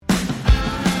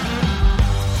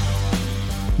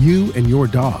You and your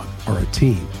dog are a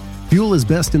team. Fuel is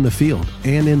best in the field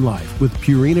and in life with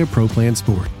Purina Pro Plan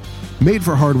Sport. Made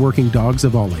for hardworking dogs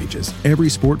of all ages, every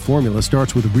sport formula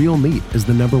starts with real meat as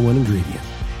the number one ingredient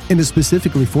and is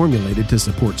specifically formulated to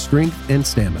support strength and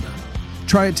stamina.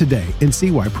 Try it today and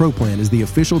see why Pro Plan is the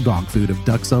official dog food of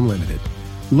Ducks Unlimited.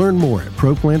 Learn more at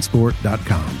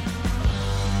ProPlansport.com.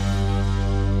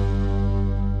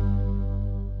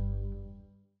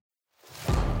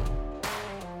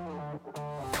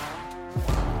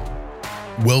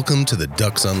 Welcome to the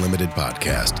Ducks Unlimited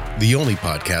podcast, the only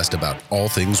podcast about all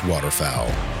things waterfowl.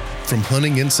 From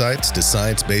hunting insights to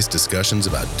science-based discussions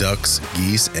about ducks,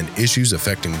 geese, and issues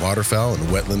affecting waterfowl and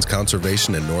wetlands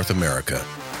conservation in North America,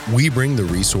 we bring the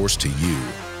resource to you.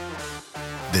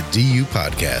 The DU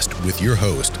Podcast with your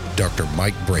host, Dr.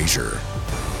 Mike Brazier.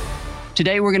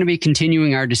 Today, we're going to be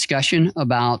continuing our discussion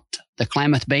about the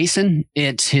Klamath Basin,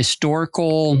 its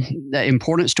historical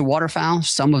importance to waterfowl,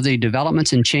 some of the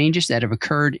developments and changes that have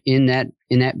occurred in that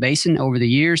basin over the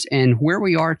years, and where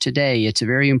we are today. It's a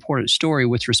very important story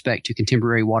with respect to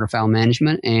contemporary waterfowl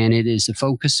management, and it is the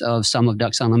focus of some of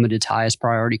Ducks Unlimited's highest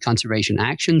priority conservation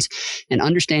actions. And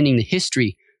understanding the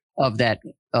history of that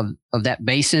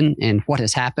basin and what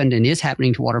has happened and is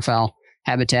happening to waterfowl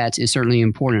habitats is certainly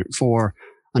important for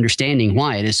understanding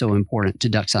why it is so important to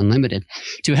Ducks Unlimited.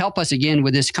 To help us again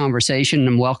with this conversation,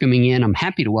 I'm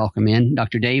happy to welcome in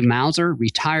Dr. Dave Mauser,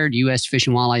 retired U.S. Fish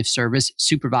and Wildlife Service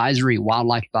supervisory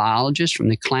wildlife biologist from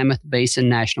the Klamath Basin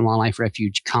National Wildlife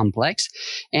Refuge Complex,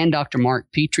 and Dr. Mark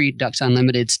Petrie, Ducks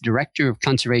Unlimited's Director of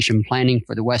Conservation Planning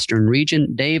for the Western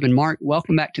Region. Dave and Mark,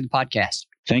 welcome back to the podcast.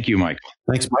 Thank you, Mike.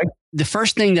 Thanks, Mike. The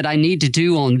first thing that I need to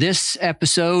do on this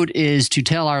episode is to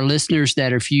tell our listeners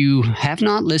that if you have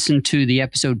not listened to the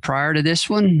episode prior to this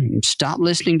one, stop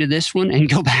listening to this one and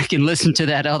go back and listen to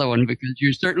that other one, because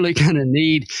you're certainly going to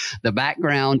need the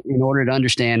background in order to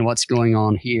understand what's going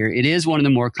on here. It is one of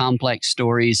the more complex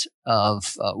stories of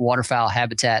waterfowl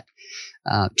habitat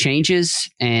changes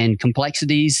and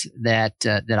complexities that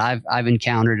I've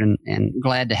encountered, and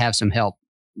glad to have some help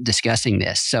discussing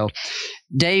this. So,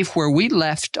 Dave, where we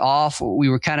left off, we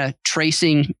were kind of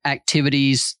tracing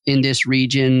activities in this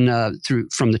region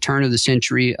from the turn of the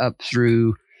century up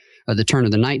through the turn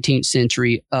of the 19th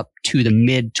century up to the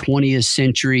mid 20th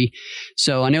century.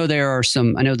 So I know there are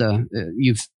some. I know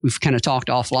we've kind of talked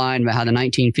offline about how the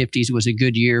 1950s was a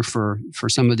good year for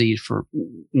some of these, for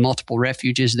multiple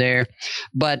refuges there.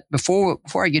 But before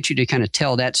I get you to kind of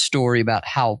tell that story about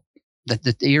how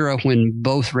the era when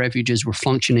both refuges were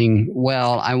functioning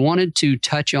well, I wanted to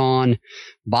touch on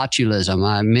botulism.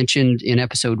 I mentioned in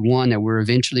episode 1 that we're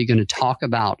eventually going to talk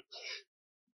about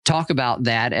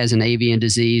that as an avian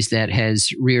disease that has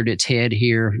reared its head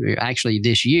here actually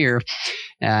this year,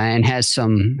 and has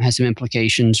some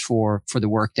implications for the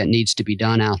work that needs to be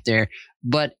done out there.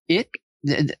 But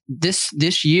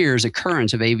this year's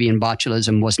occurrence of avian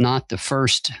botulism was not the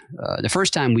first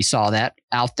time we saw that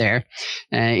out there.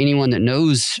 Anyone that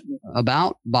knows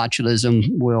about botulism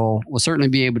will certainly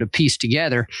be able to piece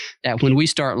together that when we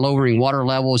start lowering water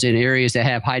levels in areas that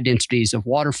have high densities of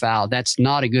waterfowl, that's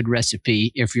not a good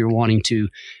recipe if you're wanting to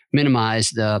minimize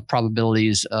the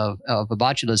probabilities of a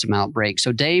botulism outbreak.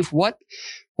 So, Dave, what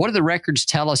do the records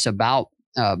tell us about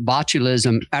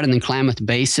botulism out in the Klamath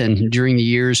Basin during the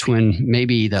years when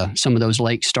maybe some of those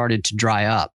lakes started to dry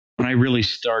up? When I really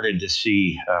started to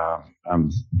see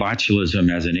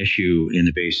botulism as an issue in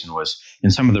the basin was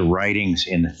in some of the writings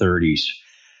in the 30s.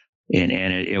 And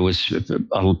it was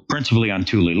principally on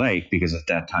Tule Lake, because at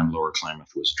that time Lower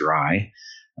Klamath was dry,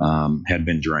 had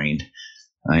been drained.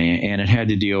 And it had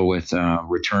to deal with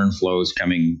return flows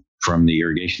coming from the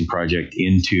irrigation project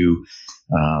into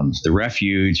the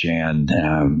refuge, and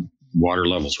water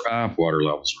levels were up, water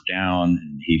levels were down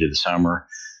in the heat of the summer.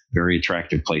 Very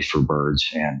attractive place for birds.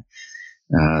 And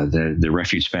the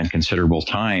refuge spent considerable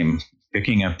time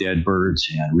picking up dead birds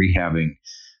and rehabbing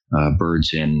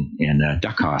birds in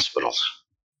duck hospitals.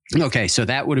 Okay, so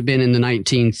that would have been in the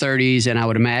 1930s, and I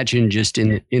would imagine just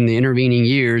in the intervening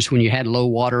years when you had low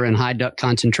water and high duck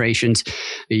concentrations,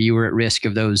 you were at risk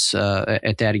of those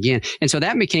at that again. And so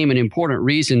that became an important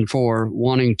reason for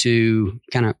wanting to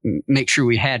kind of make sure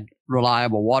we had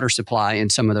reliable water supply in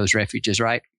some of those refuges,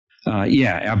 right?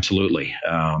 Yeah, absolutely.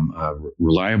 A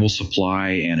reliable supply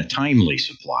and a timely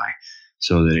supply,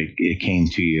 so that it came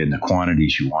to you in the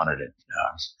quantities you wanted it,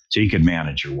 so you could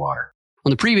manage your water. On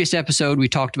the previous episode, we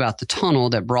talked about the tunnel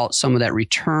that brought some of that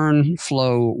return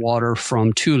flow water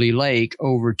from Tule Lake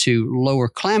over to Lower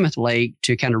Klamath Lake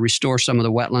to kind of restore some of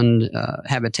the wetland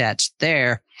habitats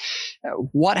there.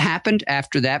 What happened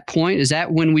after that point? Is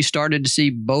that when we started to see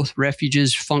both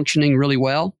refuges functioning really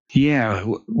well? Yeah,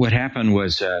 what happened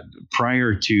was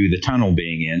prior to the tunnel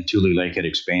being in, Tule Lake had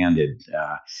expanded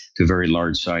to a very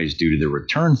large size due to the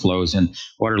return flows, and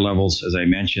water levels, as I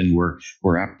mentioned, were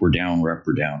up, were down, were up,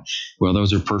 were down. Well,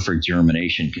 those are perfect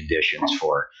germination conditions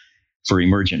for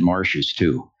emergent marshes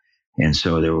too. And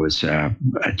so there was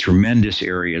tremendous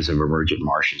areas of emergent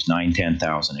marshes,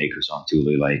 10,000 acres on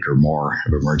Tule Lake or more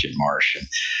of emergent marsh, and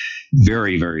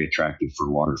very, very attractive for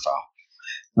waterfowl.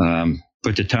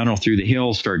 Put the tunnel through the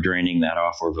hills, start draining that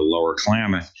off over the lower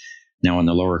Klamath. Now on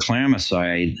the lower Klamath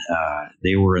side,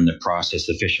 they were in the process,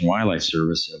 the Fish and Wildlife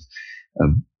Service,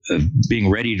 of being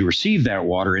ready to receive that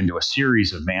water into a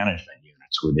series of management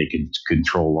units where they could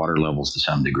control water levels to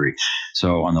some degree.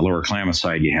 So on the lower Klamath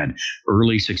side, you had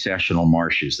early successional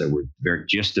marshes that were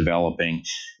just developing.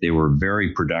 They were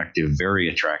very productive, very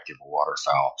attractive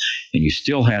waterfowl. And you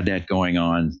still had that going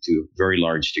on to a very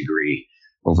large degree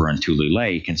over on Tule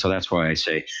Lake. And so that's why I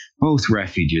say both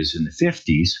refuges in the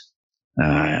 50s,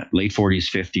 late 40s,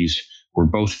 50s, were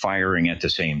both firing at the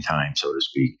same time, so to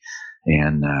speak.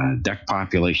 And duck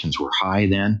populations were high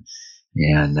then,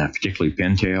 and particularly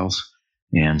pintails.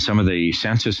 And some of the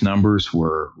census numbers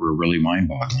were really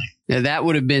mind-boggling. Now, that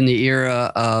would have been the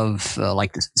era of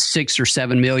like 6 or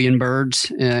 7 million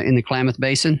birds in the Klamath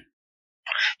Basin?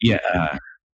 Yeah.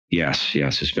 Yes,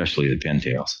 especially the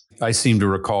pintails. I seem to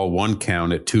recall one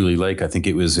count at Tule Lake. I think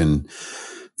it was in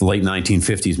the late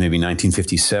 1950s, maybe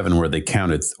 1957, where they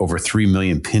counted over 3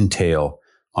 million pintail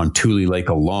on Tule Lake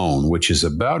alone, which is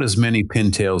about as many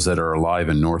pintails that are alive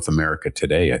in North America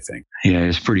today, I think. Yeah,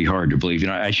 it's pretty hard to believe.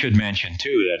 I should mention,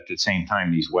 too, that at the same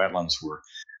time these wetlands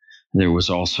there was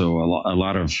also a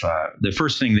lot of, the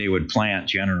first thing they would plant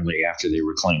generally after they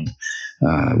reclaimed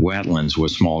wetlands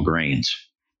was small grains.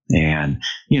 And,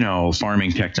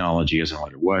 farming technology isn't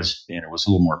what it was, and it was a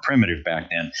little more primitive back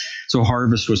then. So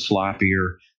harvest was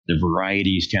sloppier. The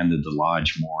varieties tended to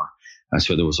lodge more.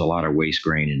 So there was a lot of waste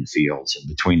grain in the fields. And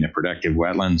between the productive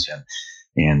wetlands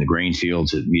and the grain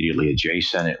fields immediately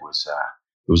adjacent, it was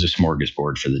a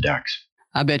smorgasbord for the ducks.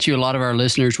 I bet you a lot of our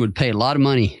listeners would pay a lot of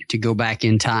money to go back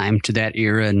in time to that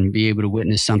era and be able to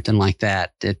witness something like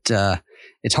that.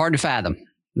 It's hard to fathom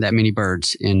that many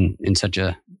birds in such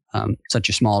a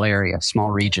small area,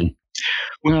 small region.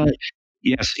 Well,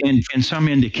 yes, and some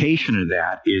indication of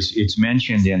that is it's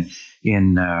mentioned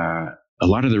in a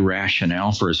lot of the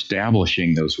rationale for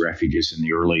establishing those refuges in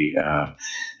the early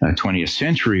 20th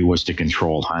century was to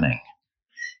control hunting,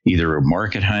 either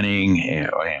market hunting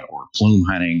or plume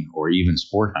hunting or even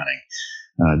sport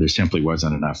hunting. There simply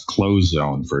wasn't enough closed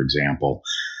zone, for example,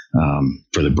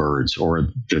 for the birds, or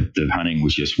the hunting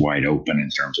was just wide open in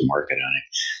terms of market hunting.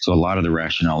 So a lot of the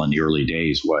rationale in the early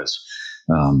days was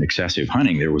excessive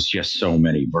hunting. There was just so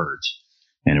many birds,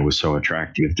 and it was so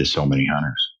attractive to so many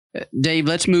hunters. Dave,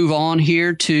 let's move on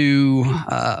here to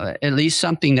at least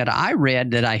something that I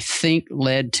read that I think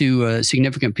led to a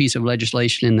significant piece of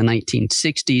legislation in the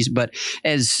 1960s. But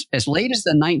as late as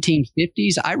the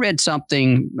 1950s, I read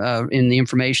something in the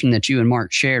information that you and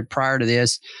Mark shared prior to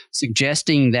this,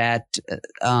 suggesting that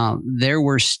there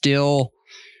were still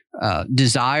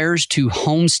desires to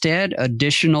homestead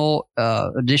additional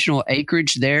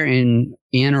acreage there in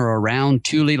or around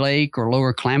Tule Lake or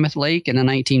Lower Klamath Lake in the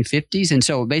 1950s. And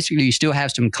so basically you still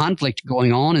have some conflict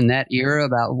going on in that era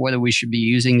about whether we should be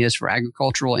using this for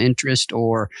agricultural interest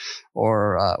or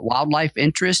wildlife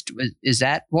interest. Is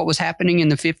that what was happening in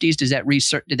the 50s? Did that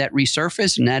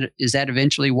resurface? And is that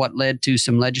eventually what led to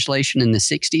some legislation in the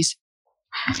 60s?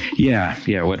 Yeah.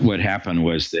 What happened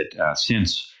was that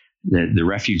since the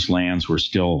refuge lands were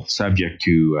still subject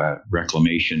to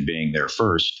reclamation being there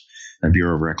first, the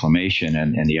Bureau of Reclamation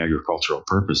and the agricultural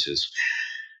purposes.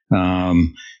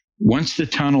 Once the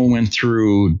tunnel went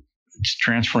through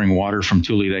transferring water from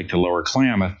Tule Lake to Lower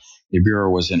Klamath, the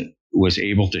Bureau was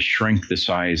able to shrink the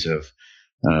size of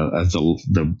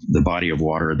the body of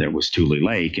water that was Tule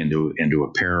Lake into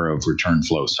a pair of return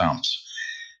flow sumps.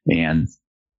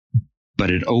 But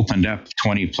it opened up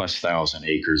 20,000+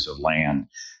 acres of land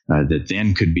that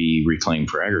then could be reclaimed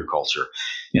for agriculture.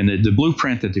 And the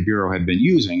blueprint that the Bureau had been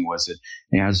using was that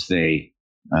as they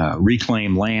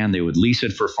reclaim land, they would lease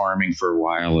it for farming for a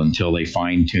while until they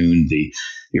fine-tuned the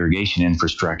irrigation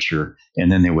infrastructure,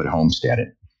 and then they would homestead it.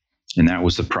 And that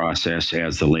was the process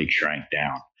as the lake shrank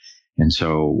down. And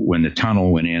so when the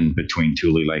tunnel went in between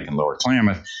Tule Lake and Lower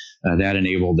Klamath, that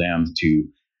enabled them to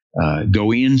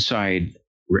go inside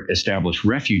established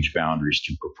refuge boundaries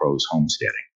to propose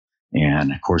homesteading.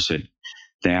 And of course,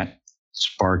 that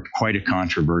sparked quite a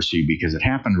controversy because it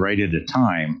happened right at a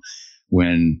time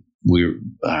when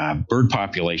bird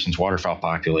populations, waterfowl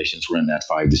populations were in that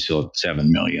 5 to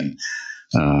 7 million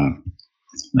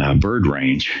bird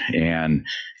range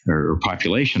or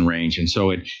population range. And so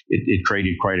it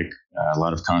created quite a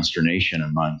lot of consternation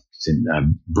among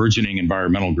burgeoning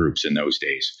environmental groups in those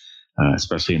days,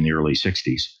 especially in the early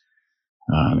 60s,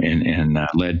 and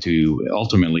led to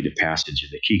ultimately the passage of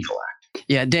the Keikle Act.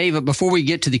 Yeah, Dave, before we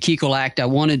get to the Keikle Act, I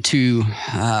wanted to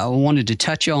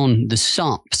touch on the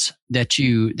sumps that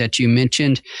you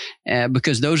mentioned,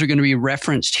 because those are going to be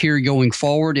referenced here going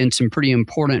forward in some pretty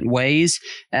important ways.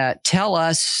 Tell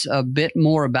us a bit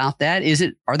more about that.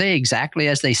 Are they exactly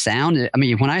as they sound? I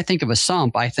mean, when I think of a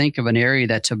sump, I think of an area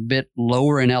that's a bit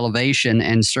lower in elevation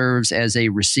and serves as a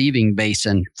receiving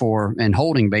basin and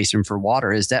holding basin for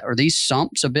water. Are these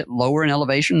sumps a bit lower in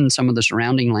elevation than some of the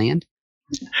surrounding land?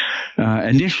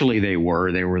 Initially, they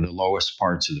were the lowest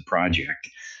parts of the project.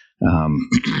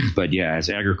 But yeah, as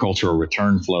agricultural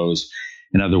return flows,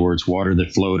 in other words, water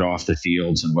that flowed off the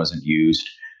fields and wasn't used.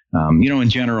 In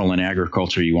general, in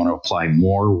agriculture, you want to apply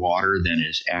more water than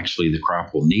is actually the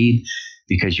crop will need,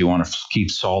 because you want to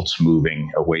keep salts moving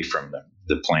away from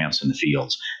the plants in the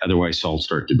fields. Otherwise, salts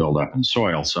start to build up in the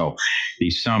soil. So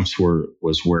these sumps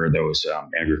was where those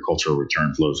agricultural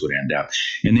return flows would end up.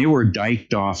 And they were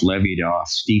diked off, levied off,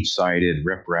 steep-sided,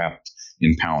 rip-wrapped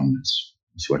impoundments.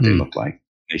 That's what they look like.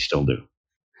 They still do.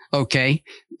 Okay.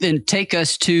 Then take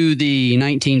us to the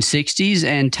 1960s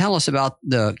and tell us about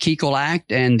the Keikle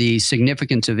Act and the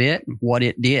significance of it, what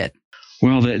it did.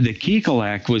 Well, the Keikle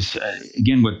Act was,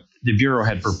 again, what the Bureau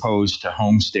had proposed to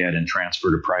homestead and transfer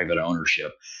to private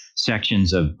ownership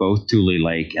sections of both Tule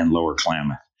Lake and Lower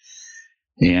Klamath,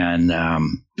 and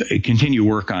continue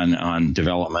work on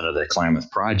development of the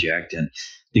Klamath project. And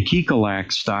the Keikle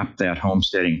Act stopped that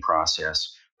homesteading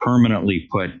process, permanently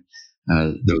put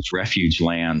those refuge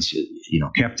lands,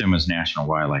 kept them as national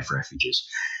wildlife refuges.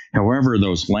 However,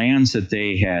 those lands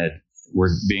that were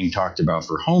being talked about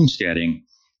for homesteading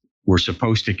were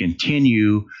supposed to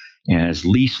continue as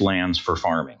lease lands for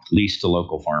farming, leased to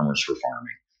local farmers for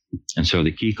farming. And so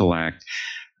the Keikle Act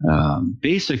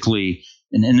basically,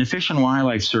 and the Fish and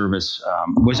Wildlife Service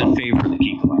was in favor of the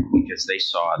Keikle Act, because they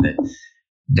saw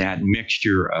that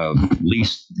mixture of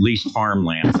leased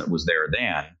farmlands that was there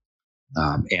then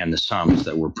and the sumps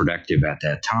that were productive at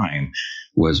that time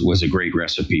was a great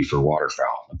recipe for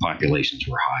waterfowl. The populations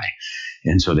were high.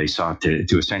 And so they sought to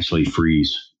essentially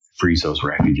freeze those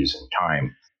refuges in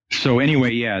time. So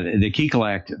anyway, yeah, the Keikle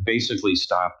Act basically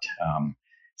stopped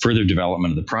further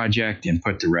development of the project and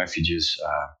put the refuges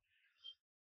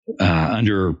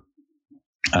under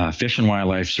Fish and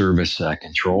Wildlife Service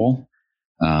control,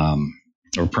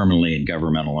 or permanently in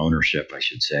governmental ownership, I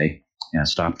should say, and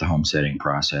stopped the homesteading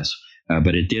process.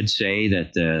 But it did say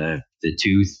that the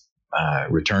two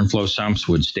return flow sumps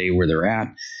would stay where they're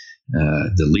at.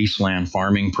 The lease land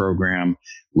farming program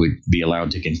would be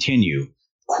allowed to continue,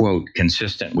 quote,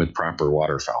 consistent with proper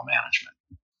waterfowl management.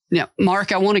 Now,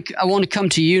 Mark, I want to come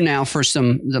to you now for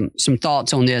some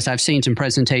thoughts on this. I've seen some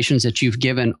presentations that you've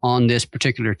given on this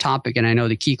particular topic, and I know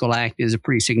the Keikle Act is a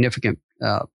pretty significant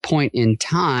point in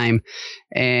time.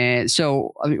 And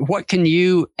so, what can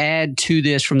you add to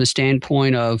this from the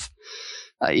standpoint of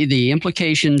the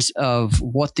implications of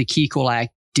what the Keikle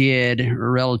Act did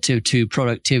relative to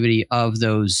productivity of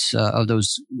those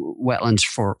wetlands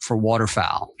for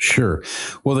waterfowl? Sure.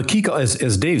 Well, the Keikle,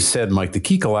 as Dave said, Mike, the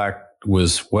Keikle Act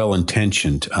was well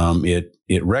intentioned.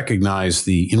 It recognized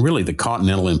the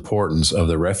continental importance of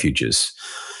the refuges,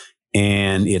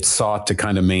 and it sought to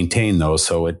kind of maintain those.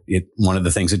 So it one of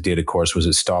the things it did, of course, was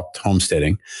it stopped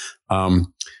homesteading.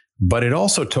 But it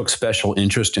also took special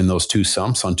interest in those two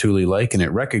sumps on Tule Lake, and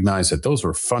it recognized that those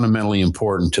were fundamentally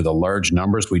important to the large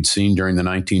numbers we'd seen during the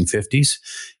 1950s.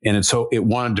 And so it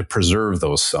wanted to preserve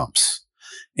those sumps.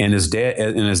 And as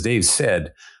Dave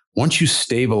said, once you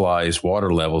stabilize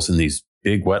water levels in these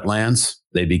big wetlands,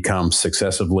 they become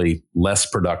successively less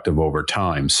productive over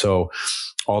time. So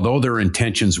although their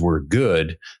intentions were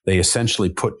good, they essentially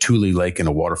put Tule Lake in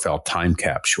a waterfowl time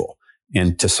capsule.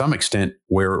 And to some extent,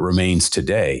 where it remains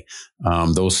today,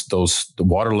 the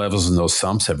water levels in those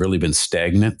sumps have really been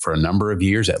stagnant for a number of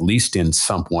years, at least in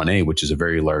Sump 1A, which is a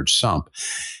very large sump.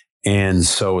 And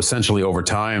so essentially over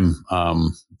time,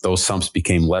 those sumps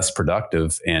became less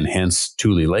productive, and hence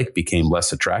Tule Lake became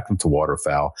less attractive to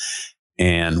waterfowl.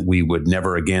 And we would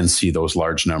never again see those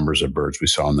large numbers of birds we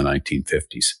saw in the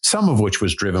 1950s, some of which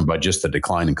was driven by just the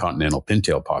decline in continental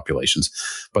pintail populations.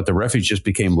 But the refuge just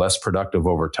became less productive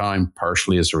over time,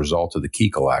 partially as a result of the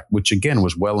Keikle Act, which again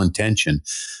was well-intentioned,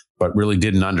 but really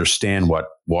didn't understand what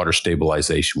water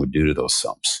stabilization would do to those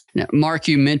sumps. Now, Mark,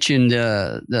 you mentioned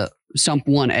the sump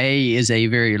 1A is a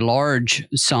very large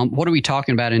sump. What are we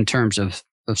talking about in terms of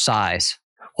size?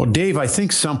 Well, Dave, I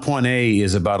think sump 1A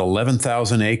is about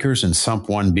 11,000 acres and sump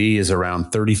 1B is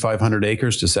around 3,500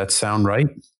 acres. Does that sound right?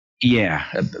 Yeah,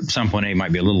 sump 1A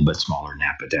might be a little bit smaller than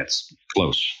that, but that's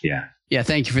close. Yeah. Yeah,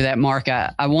 thank you for that, Mark.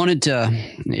 I wanted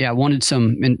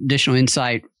some additional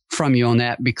insight from you on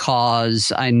that,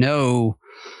 because I know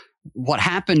what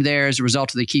happened there as a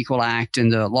result of the Kekol Act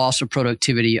and the loss of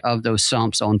productivity of those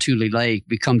sumps on Tule Lake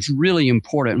becomes really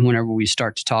important whenever we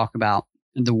start to talk about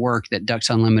the work that Ducks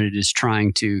Unlimited is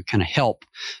trying to kind of help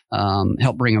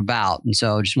bring about. And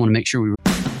so I just want to make sure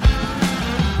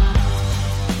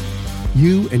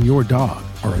You and your dog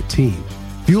are a team.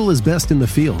 Fuel is best in the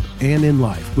field and in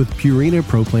life with Purina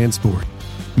Pro Plan Sport.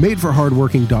 Made for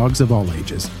hardworking dogs of all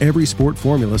ages, every sport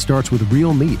formula starts with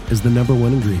real meat as the number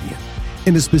one ingredient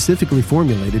and is specifically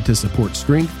formulated to support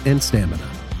strength and stamina.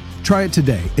 Try it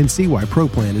today and see why Pro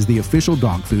Plan is the official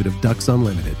dog food of Ducks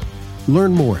Unlimited.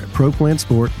 Learn more at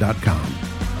ProPlansport.com.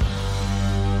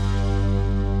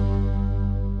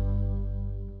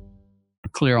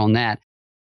 clear on that.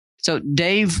 So,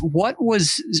 Dave, what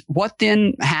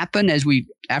then happened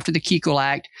after the Kekol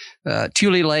Act,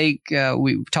 Tule Lake,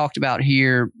 we've talked about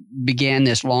here, began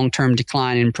this long-term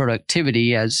decline in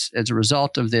productivity as a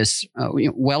result of this,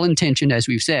 well-intentioned, as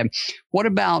we've said. What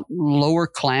about Lower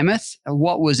Klamath?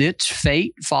 What was its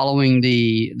fate following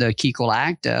the Kekol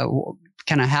Act?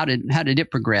 Kind of how did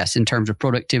it progress in terms of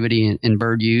productivity and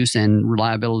bird use and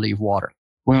reliability of water?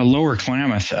 Well, Lower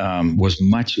Klamath was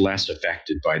much less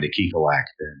affected by the Kekol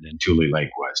Act than Tule Lake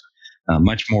was.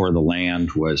 Much more of the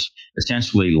land was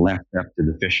essentially left up to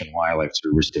the Fish and Wildlife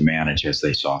Service to manage as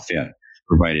they saw fit,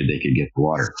 provided they could get the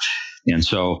water. And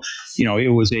so,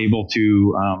 it was able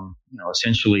to,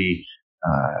 essentially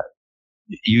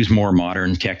use more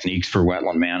modern techniques for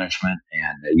wetland management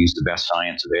and use the best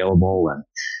science available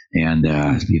and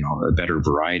a better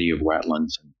variety of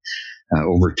wetlands. And,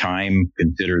 over time,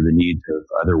 consider the needs of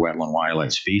other wetland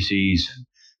wildlife species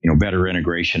and, better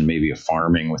integration maybe of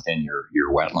farming within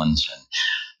your wetlands.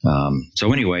 And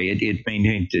so anyway, it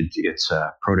maintained its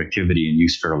productivity and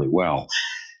use fairly well.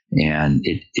 And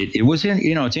it was,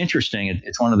 it's interesting.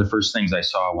 It's one of the first things I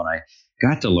saw when I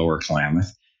got to Lower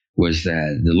Klamath was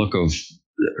that the look of,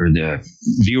 or the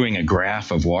viewing a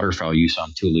graph of waterfowl use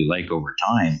on Tule Lake over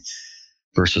time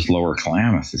versus Lower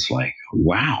Klamath. It's like,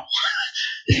 wow,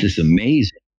 this is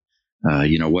amazing.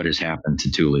 What has happened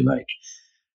to Tule Lake.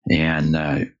 And,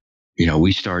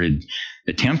 we started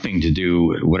attempting to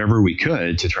do whatever we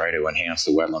could to try to enhance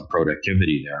the wetland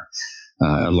productivity there.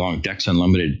 Along Ducks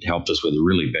Unlimited helped us with a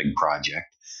really big project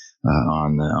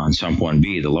on Sump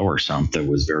 1B, the lower sump, that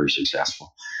was very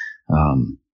successful.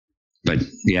 But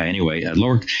yeah, anyway,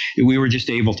 we were just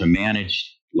able to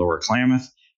manage Lower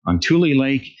Klamath. On Tule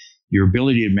Lake, your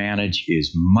ability to manage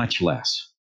is much less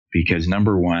because,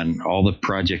 number one, all the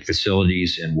project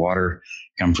facilities and water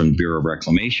come from the Bureau of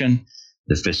Reclamation.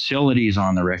 The facilities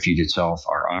on the refuge itself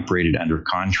are operated under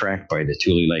contract by the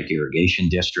Tule Lake Irrigation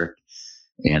District.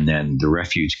 And then the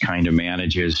refuge kind of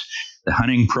manages the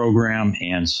hunting program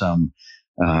and some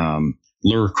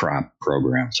lure crop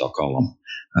programs, I'll call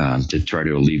them, to try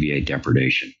to alleviate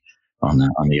depredation on the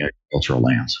agricultural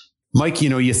lands. Mike,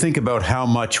 you think about how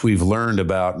much we've learned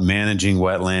about managing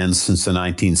wetlands since the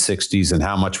 1960s and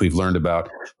how much we've learned about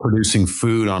producing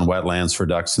food on wetlands for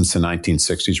ducks since the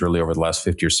 1960s, really over the last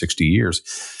 50 or 60 years.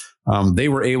 They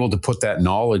were able to put that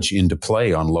knowledge into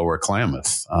play on Lower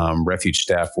Klamath. Refuge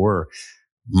staff were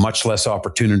much less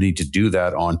opportunity to do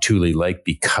that on Tule Lake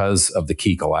because of the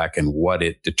Kekol Act and what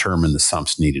it determined the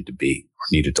sumps needed to be or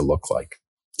needed to look like.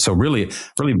 So really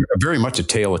very much a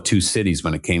tale of two cities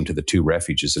when it came to the two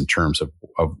refuges in terms of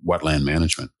wetland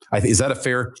management. Is that a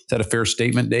fair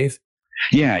statement, Dave?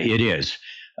 Yeah, it is.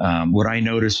 What I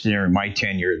noticed there in my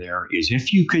tenure there is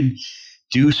if you could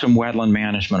do some wetland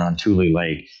management on Tule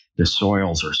Lake, the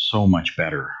soils are so much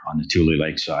better on the Tule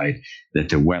Lake side that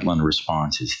the wetland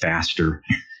response is faster.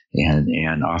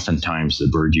 And oftentimes the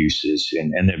bird use is,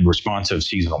 and the response of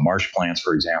seasonal marsh plants,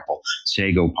 for example,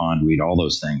 sago, pondweed, all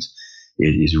those things,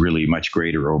 it is really much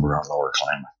greater over on Lower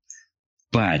Klamath.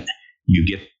 But you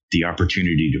get the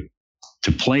opportunity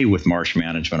to play with marsh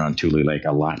management on Tule Lake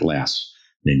a lot less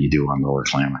than you do on Lower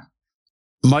Klamath.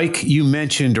 Mike, you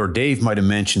mentioned, or Dave might have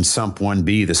mentioned Sump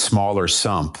 1B, the smaller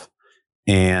sump,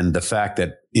 and the fact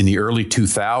that in the early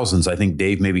 2000s, I think,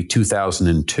 Dave, maybe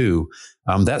 2002,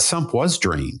 that sump was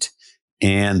drained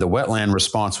and the wetland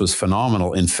response was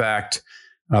phenomenal. In fact,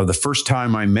 The first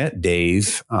time I met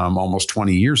Dave, almost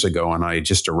 20 years ago, and I had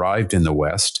just arrived in the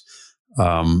West,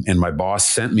 and my boss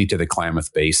sent me to the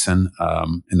Klamath Basin.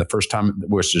 And the first time,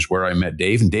 which is where I met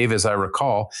Dave. And Dave, as I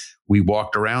recall, we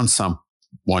walked around Sump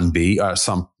 1B,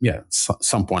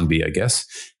 Sump 1B, I guess.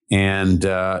 And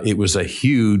it was a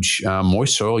huge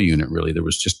moist soil unit, really. There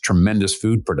was just tremendous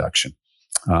food production.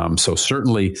 So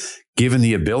certainly, given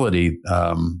the ability,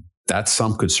 that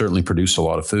sump could certainly produce a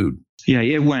lot of food. Yeah,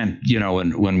 it went,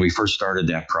 when we first started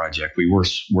that project, we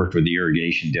worked with the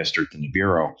irrigation district and the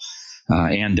Bureau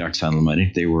and Ducks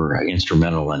Unlimited. They were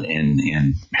instrumental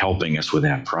in helping us with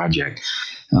that project.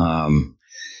 It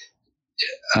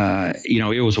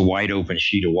was a wide open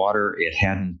sheet of water. It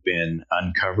hadn't been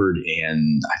uncovered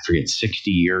in, I forget, 60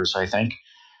 years, I think.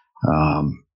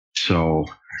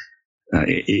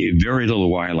 Very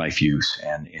little wildlife use.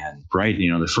 And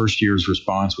the first year's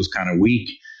response was kind of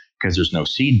weak because there's no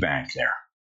seed bank there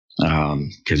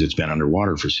because it's been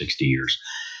underwater for 60 years.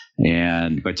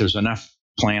 But there's enough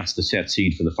plants to set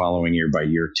seed for the following year. By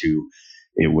year 2,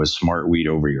 it was smartweed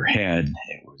over your head.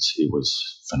 It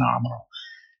was phenomenal.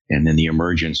 And then the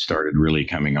emergence started really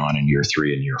coming on in year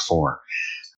 3 and year 4.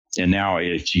 And now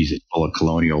it's full of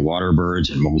colonial water birds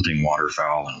and molting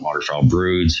waterfowl and waterfowl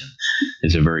broods. And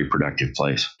it's a very productive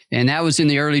place. And that was in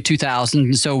the early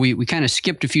 2000s. So we kind of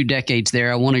skipped a few decades there.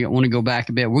 I want to go back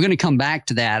a bit. We're going to come back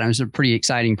to that. It was a pretty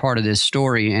exciting part of this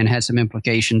story and has some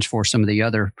implications for some of the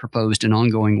other proposed and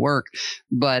ongoing work.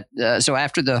 But so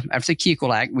after the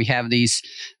Keuchel Act, we have these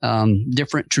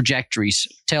different trajectories,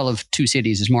 tale of two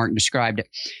cities, as Mark described it.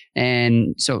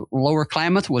 And so Lower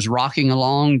Klamath was rocking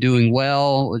along, doing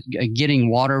well, getting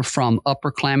water from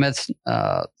Upper Klamath,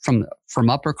 from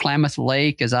Upper Klamath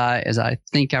Lake, as I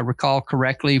think I recall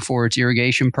correctly, for its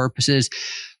irrigation purposes.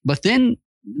 But then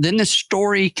the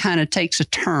story kind of takes a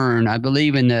turn, I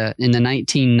believe, in the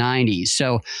 1990s.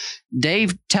 So,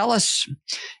 Dave, take us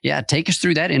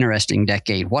through that interesting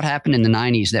decade. What happened in the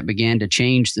 90s that began to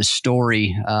change the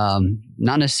story,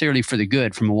 not necessarily for the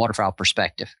good from a waterfowl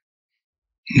perspective?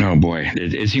 Oh boy,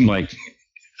 it seemed like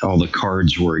all the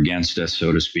cards were against us,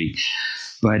 so to speak.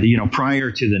 But,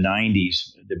 prior to the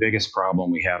 90s, the biggest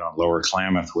problem we had on Lower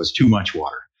Klamath was too much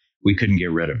water. We couldn't get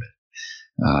rid of it.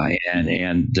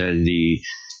 And the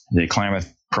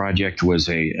Klamath project was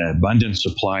an abundant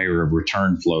supplier of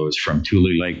return flows from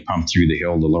Tule Lake pumped through the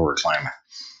hill to Lower Klamath.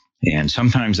 And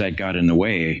sometimes that got in the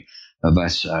way of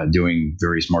us doing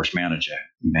various marsh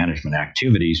management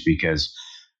activities because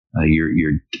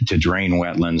you're to drain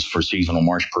wetlands for seasonal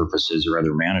marsh purposes or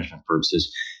other management purposes.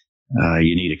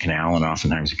 You need a canal, and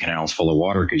oftentimes the canal is full of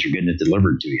water because you're getting it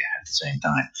delivered to you at the same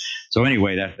time. So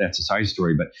anyway, that's a side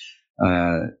story. But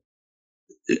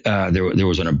there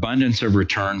was an abundance of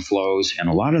return flows, and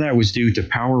a lot of that was due to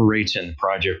power rates in the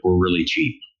project were really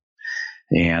cheap.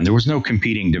 And there was no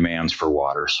competing demands for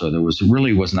water. So there was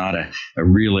not a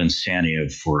real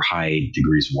incentive for high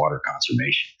degrees of water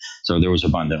conservation. So there was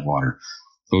abundant water.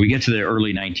 But we get to the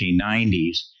early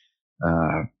 1990s,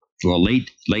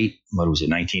 late, what was it,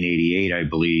 1988, I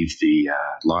believe, the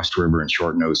Lost River and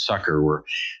Short-Nosed Sucker were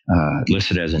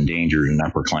listed as endangered in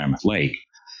Upper Klamath Lake.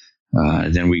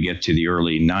 Then we get to the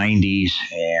early 90s,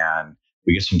 and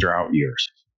we get some drought years.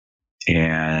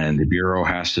 And the Bureau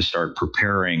has to start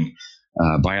preparing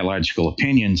biological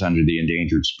opinions under the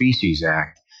Endangered Species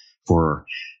Act for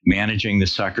managing the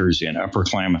suckers in Upper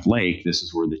Klamath Lake. This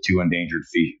is where the 2 endangered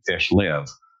fish live.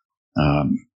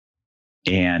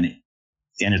 And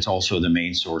it's also the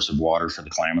main source of water for the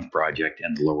Klamath Project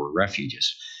and the lower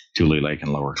refuges, Tule Lake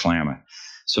and Lower Klamath.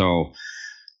 So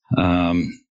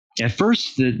at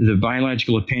first, the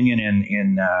biological opinion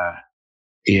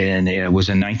it was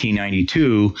in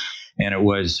 1992, and it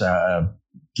was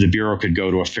the Bureau could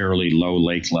go to a fairly low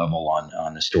lake level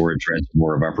on the storage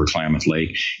reservoir of Upper Klamath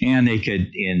Lake, and they could,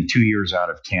 in 2 years out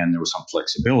of 10, there was some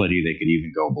flexibility, they could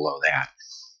even go below that.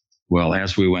 Well,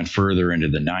 as we went further into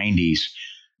the 90s,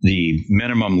 the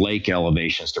minimum lake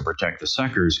elevations to protect the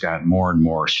suckers got more and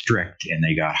more strict, and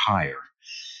they got higher.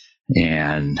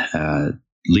 And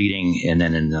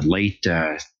then in the late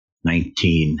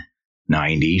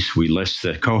 1990s, we list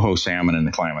the coho salmon in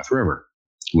the Klamath River,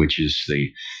 which is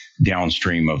the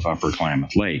downstream of Upper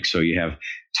Klamath Lake. So you have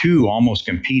 2 almost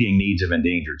competing needs of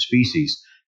endangered species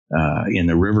in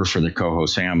the river for the coho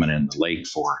salmon and the lake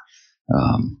for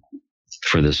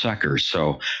the suckers.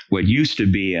 So what used to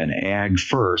be an ag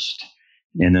first,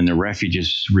 and then the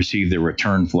refuges received the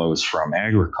return flows from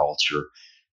agriculture,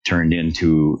 turned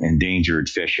into endangered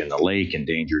fish in the lake,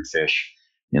 endangered fish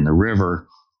in the river.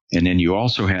 And then you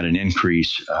also had an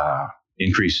increased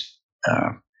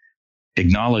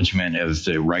acknowledgement of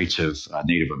the rights of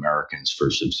Native Americans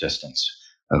for subsistence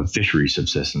fishery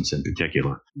subsistence in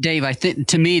particular. Dave, I think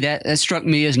to me that struck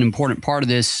me as an important part of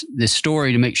this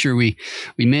story, to make sure we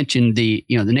mentioned the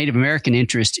Native American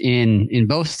interest in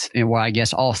both, well, I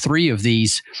guess all three of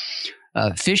these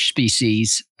fish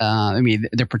species.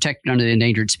 They're protected under the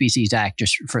Endangered Species Act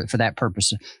just for that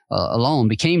purpose alone,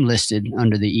 became listed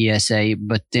under the ESA.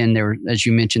 But then as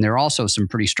you mentioned, there are also some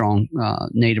pretty strong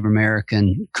Native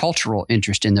American cultural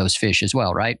interest in those fish as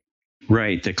well, right?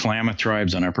 Right. The Klamath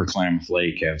tribes on Upper Klamath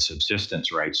Lake have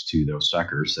subsistence rights to those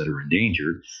suckers that are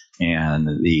endangered, and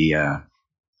the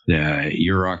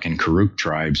Yurok and Karuk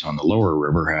tribes on the lower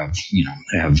river have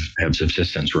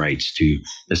subsistence rights to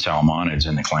the salmonids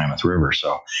in the Klamath River.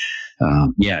 So,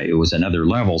 it was another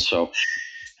level. So,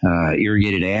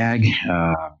 irrigated ag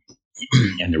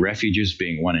and the refuges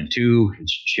being 1 and 2,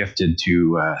 it's shifted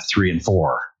to 3 and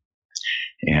 4,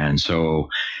 and so.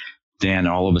 Then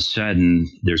all of a sudden,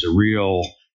 the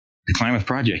Klamath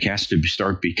Project has to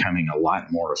start becoming a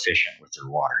lot more efficient with their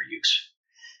water use.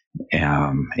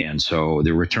 And so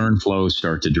the return flows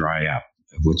start to dry up,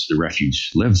 of which the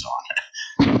refuge lives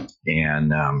on.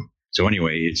 And so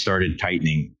anyway, it started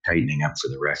tightening up for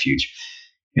the refuge.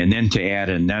 And then to add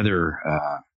another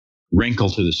wrinkle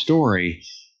to the story,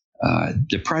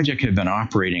 the project had been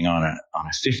operating on a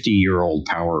 50-year-old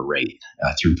power rate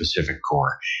through Pacific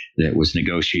Corps that was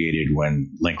negotiated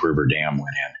when Link River Dam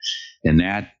went in. And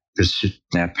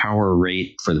that power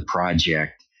rate for the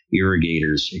project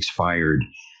irrigators expired,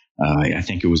 I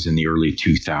think it was in the early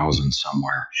 2000s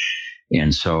somewhere.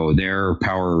 And so their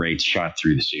power rates shot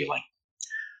through the ceiling.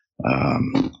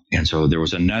 And so there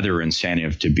was another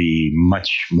incentive to be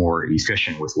much more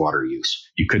efficient with water use.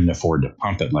 You couldn't afford to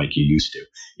pump it like you used to.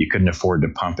 You couldn't afford to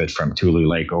pump it from Tule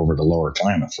Lake over to Lower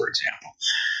Klamath, for example.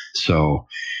 So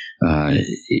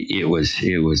it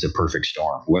was a perfect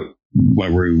storm.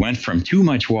 Where we went from too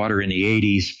much water in the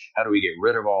 80s, how do we get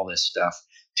rid of all this stuff,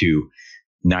 to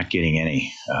not getting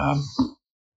any?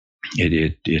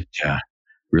 It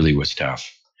really was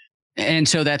tough. And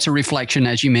so that's a reflection,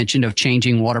 as you mentioned, of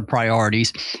changing water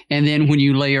priorities. And then when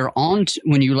you layer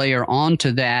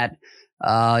onto that,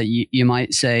 you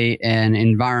might say an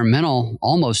environmental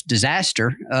almost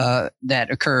disaster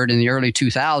that occurred in the early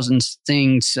 2000s,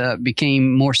 things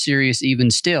became more serious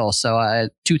even still. So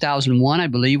 2001, I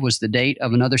believe, was the date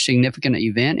of another significant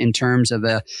event in terms of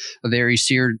a very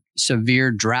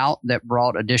severe drought that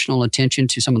brought additional attention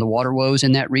to some of the water woes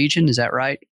in that region. Is that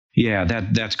right? Yeah,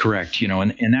 that's correct.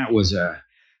 And that was a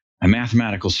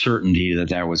mathematical certainty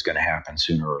that was going to happen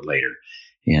sooner or later.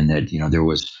 And that, there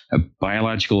was a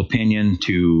biological opinion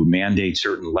to mandate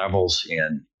certain levels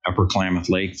in Upper Klamath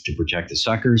Lake to protect the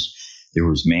suckers. There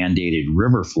was mandated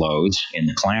river flows in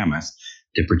the Klamath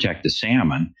to protect the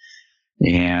salmon.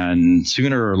 And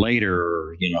sooner or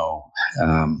later,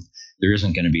 there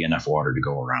isn't going to be enough water to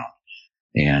go around.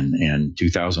 And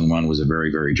 2001 was a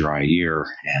very, very dry year.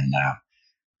 And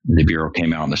the Bureau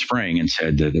came out in the spring and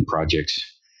said that the project's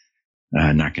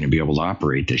not going to be able to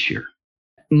operate this year.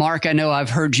 Mark, I know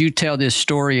I've heard you tell this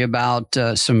story about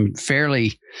some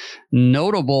fairly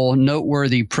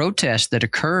noteworthy protests that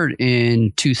occurred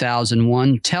in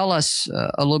 2001. Tell us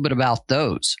a little bit about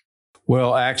those.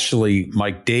 Well, actually,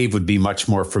 Mike, Dave would be much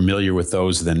more familiar with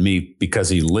those than me because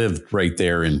he lived right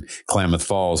there in Klamath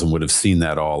Falls and would have seen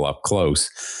that all up close.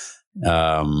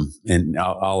 And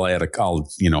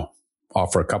I'll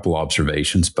offer a couple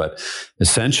observations, but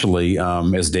essentially,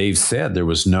 as Dave said, there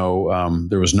was no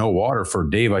water for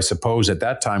Dave. I suppose at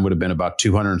that time would have been about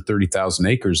 230,000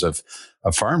 acres of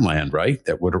farmland, right?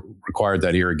 That would have required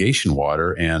that irrigation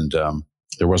water, and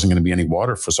there wasn't going to be any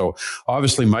water for. So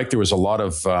obviously, Mike, there was a lot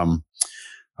of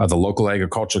the local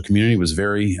agricultural community was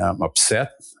very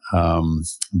upset.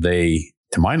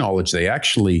 To my knowledge, they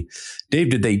actually, Dave,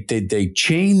 did they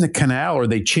chain the canal, or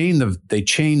they chained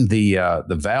the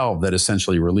valve that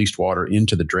essentially released water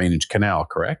into the drainage canal?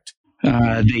 Correct.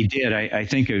 They did. I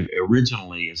think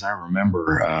originally, as I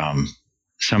remember,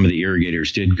 some of the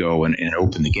irrigators did go and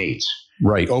open the gates.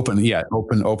 Right. Open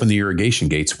the irrigation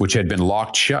gates, which had been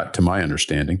locked shut, to my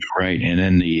understanding. Right, and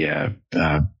then the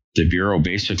Bureau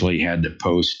basically had to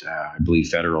post, I believe,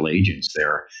 federal agents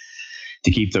there to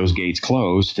keep those gates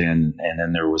closed. And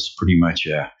then there was pretty much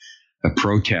a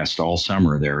protest all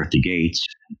summer there at the gates.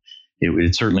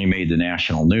 It certainly made the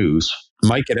national news.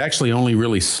 Mike, it actually only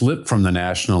really slipped from the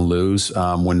national news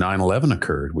when 9/11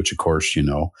 occurred, which, of course,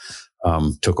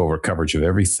 took over coverage of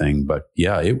everything. But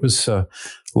yeah, it was a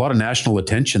lot of national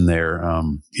attention there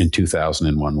in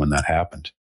 2001 when that happened.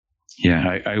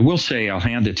 Yeah, I will say I'll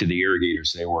hand it to the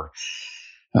irrigators.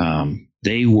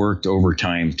 They worked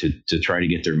overtime to try to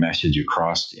get their message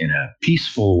across in a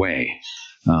peaceful way.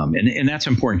 And that's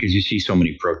important because you see so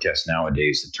many protests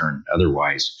nowadays that turn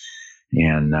otherwise.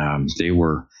 And they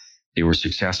were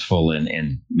successful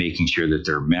in making sure that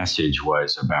their message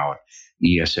was about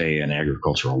ESA and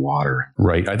agricultural water.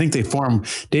 Right. I think they formed,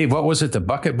 Dave, what was it? The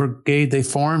Bucket Brigade they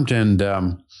formed, and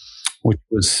which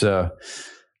was,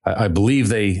 I believe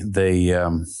they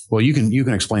well, you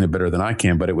can explain it better than I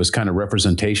can, but it was kind of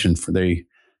representation for, they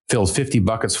filled 50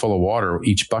 buckets full of water.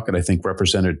 Each bucket, I think,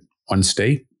 represented one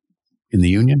state in the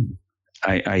Union.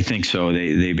 I think so.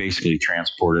 They basically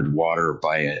transported water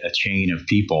by a chain of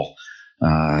people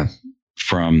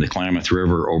from the Klamath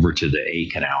River over to the A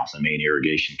Canal, the main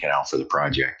irrigation canal for the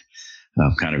project,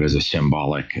 kind of as a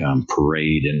symbolic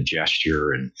parade and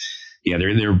gesture. And yeah,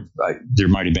 there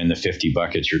might have been the 50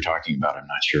 buckets you're talking about. I'm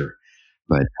not sure,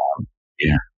 but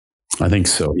yeah, I think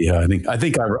so. Yeah, I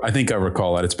think I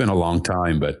recall that. It's been a long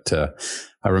time, but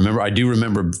I do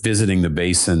remember visiting the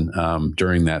Basin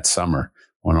during that summer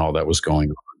when all that was going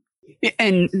on.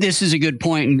 And this is a good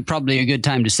point, and probably a good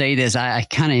time to say this. I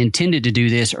kind of intended to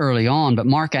do this early on, but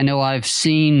Mark, I know I've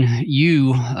seen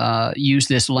you use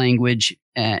this language,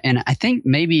 and I think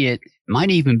maybe it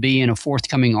might even be in a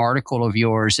forthcoming article of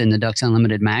yours in the Ducks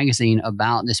Unlimited magazine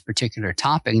about this particular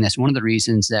topic. And that's one of the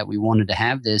reasons that we wanted to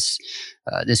have this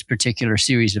particular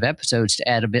series of episodes, to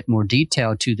add a bit more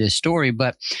detail to this story.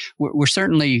 But we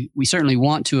certainly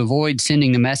want to avoid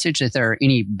sending the message that there are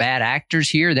any bad actors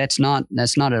here. That's not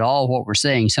at all what we're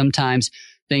saying. Sometimes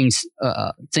things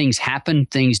happen,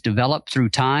 things develop through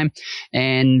time,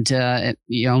 and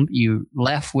you're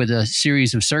left with a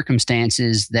series of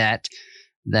circumstances that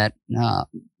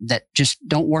just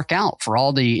don't work out for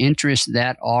all the interests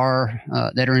that are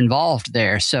involved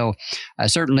there. So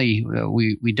certainly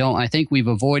we don't. I think we've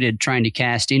avoided trying to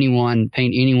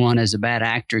paint anyone as a bad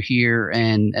actor here,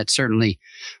 and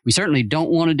we certainly don't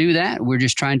want to do that. We're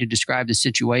just trying to describe the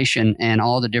situation and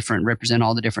represent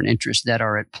all the different interests that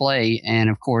are at play. And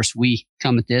of course, we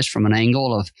come at this from an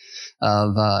angle of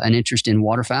an interest in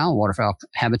waterfowl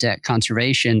habitat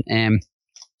conservation, and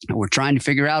we're trying to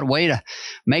figure out a way to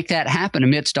make that happen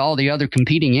amidst all the other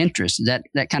competing interests. Is that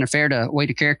kind of fair way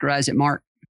to characterize it, Mark?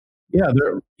 Yeah,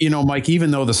 Mike,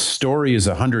 even though the story is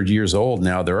 100 years old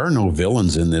now, there are no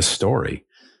villains in this story.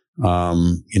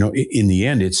 In the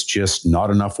end, it's just not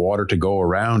enough water to go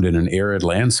around in an arid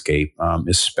landscape,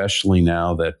 especially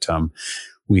now that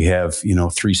we have,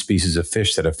 3 species of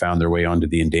fish that have found their way onto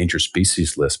the endangered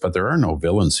species list. But there are no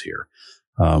villains here.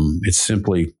 It's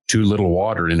simply too little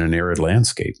water in an arid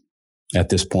landscape at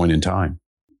this point in time.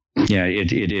 Yeah,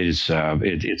 it is.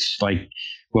 It's like,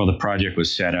 the project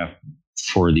was set up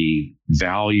for the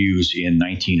values in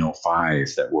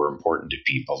 1905 that were important to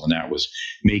people, and that was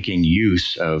making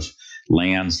use of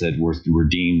lands that were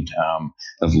deemed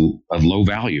of low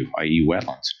value, i.e.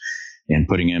 wetlands, and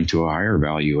putting them to a higher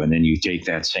value. And then you take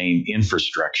that same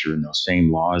infrastructure and those same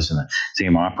laws and the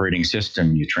same operating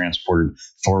system, you transport it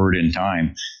forward in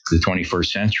time to the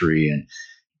 21st century, and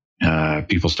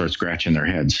people start scratching their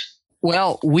heads.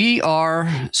 Well, we are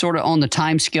sort of on the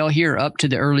time scale here up to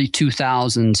the early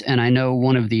 2000s, and I know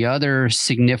one of the other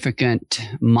significant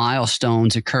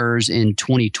milestones occurs in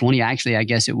 2020. Actually, I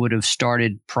guess it would have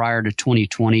started prior to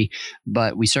 2020,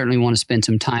 but we certainly want to spend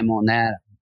some time on that.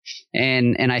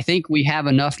 And I think we have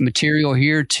enough material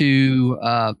here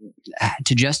to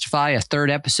justify a third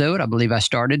episode. I believe I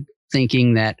started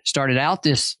out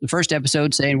the first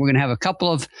episode saying we're going to have a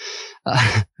couple of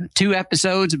 2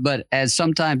 episodes, but as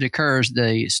sometimes occurs,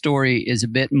 the story is a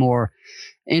bit more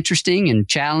interesting and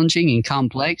challenging and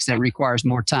complex that requires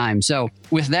more time. So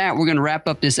with that, we're going to wrap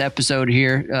up this episode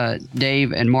here,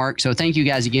 Dave and Mark. So thank you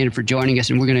guys again for joining us,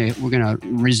 and we're going to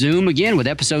resume again with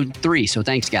episode 3. So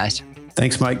thanks, guys.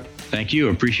 Thanks, Mike. Thank you.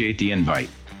 Appreciate the invite.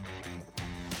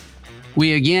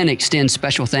 We again extend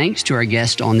special thanks to our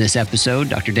guests on this episode,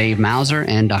 Dr. Dave Mauser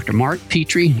and Dr. Mark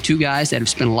Petrie, 2 guys that have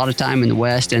spent a lot of time in the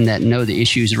West and that know the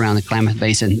issues around the Klamath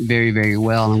Basin very, very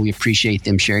well, and we appreciate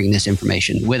them sharing this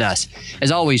information with us.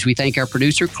 As always, we thank our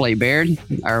producer, Clay Baird,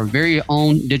 our very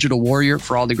own digital warrior,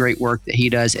 for all the great work that he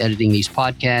does editing these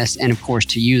podcasts. And of course,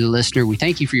 to you, the listener, we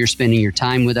thank you for spending your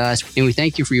time with us, and we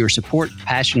thank you for your support,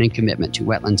 passion, and commitment to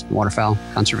wetlands and waterfowl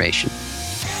conservation.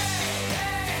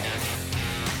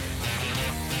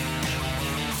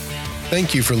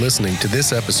 Thank you for listening to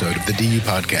this episode of the DU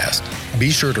Podcast. Be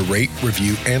sure to rate,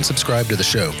 review, and subscribe to the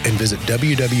show, and visit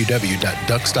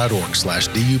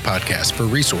www.ducks.org/DU Podcast for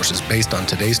resources based on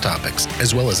today's topics,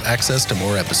 as well as access to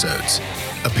more episodes.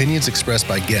 Opinions expressed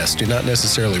by guests do not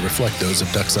necessarily reflect those of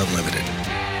Ducks Unlimited.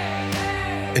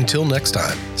 Until next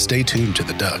time, stay tuned to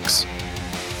the Ducks.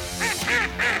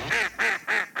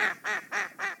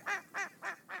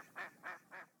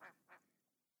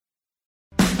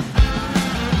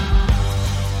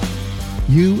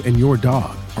 You and your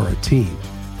dog are a team.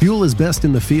 Fuel is best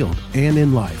in the field and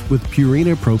in life with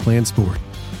Purina Pro Plan Sport.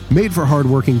 Made for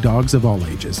hardworking dogs of all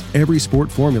ages, every sport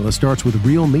formula starts with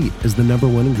real meat as the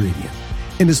 #1 ingredient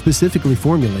and is specifically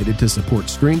formulated to support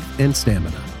strength and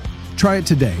stamina. Try it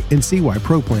today and see why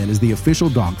Pro Plan is the official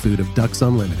dog food of Ducks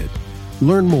Unlimited.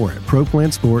 Learn more at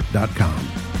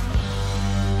ProPlansport.com.